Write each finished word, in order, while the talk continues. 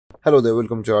Hello there,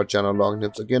 welcome to our channel Long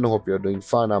Tips again. Hope you're doing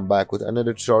fine. I'm back with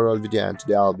another tutorial video, and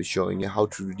today I'll be showing you how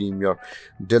to redeem your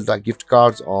Delta gift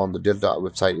cards on the Delta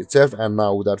website itself. And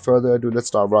now without further ado, let's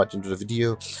start right into the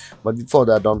video. But before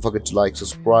that, don't forget to like,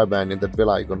 subscribe and hit that bell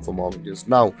icon for more videos.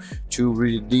 Now, to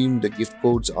redeem the gift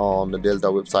codes on the Delta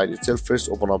website itself,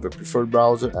 first open up your preferred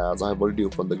browser, as I have already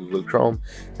opened the Google Chrome,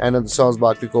 and at the search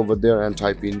bar click over there and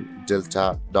type in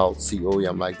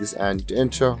delta.com like this and hit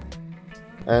enter.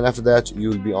 And after that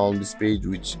you'll be on this page,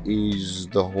 which is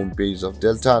the home page of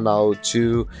Delta. Now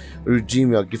to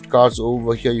redeem your gift cards,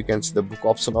 over here you can see the book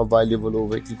option available.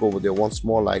 Over here, click over there once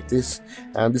more like this,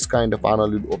 and this kind of panel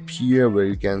will appear where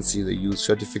you can see the use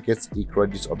certificates,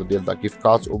 e-credits or the Delta gift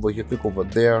cards. Over here, click over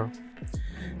there,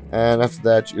 and after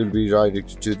that you'll be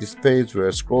redirected to this page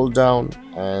where scroll down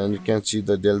and you can see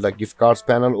the Delta gift cards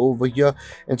panel. Over here,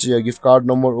 enter your gift card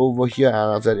number over here,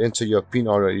 and after that enter your pin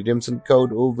or a redemption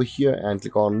code over here and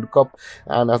click on lookup,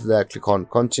 and after that click on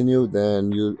continue.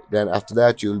 Then after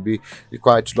that you'll be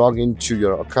required to log into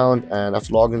your account, and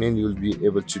after logging in you'll be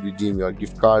able to redeem your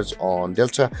gift cards on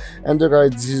Delta. And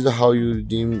guys, this is how you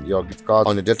redeem your gift cards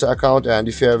on your Delta account. And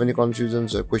if you have any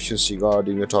confusions or questions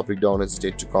regarding your topic, don't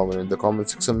hesitate to comment in the comment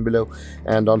section below,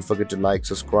 and don't forget to like,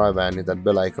 subscribe and hit that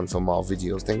bell icon for more videos.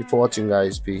 Thank you for watching,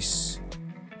 guys. Peace.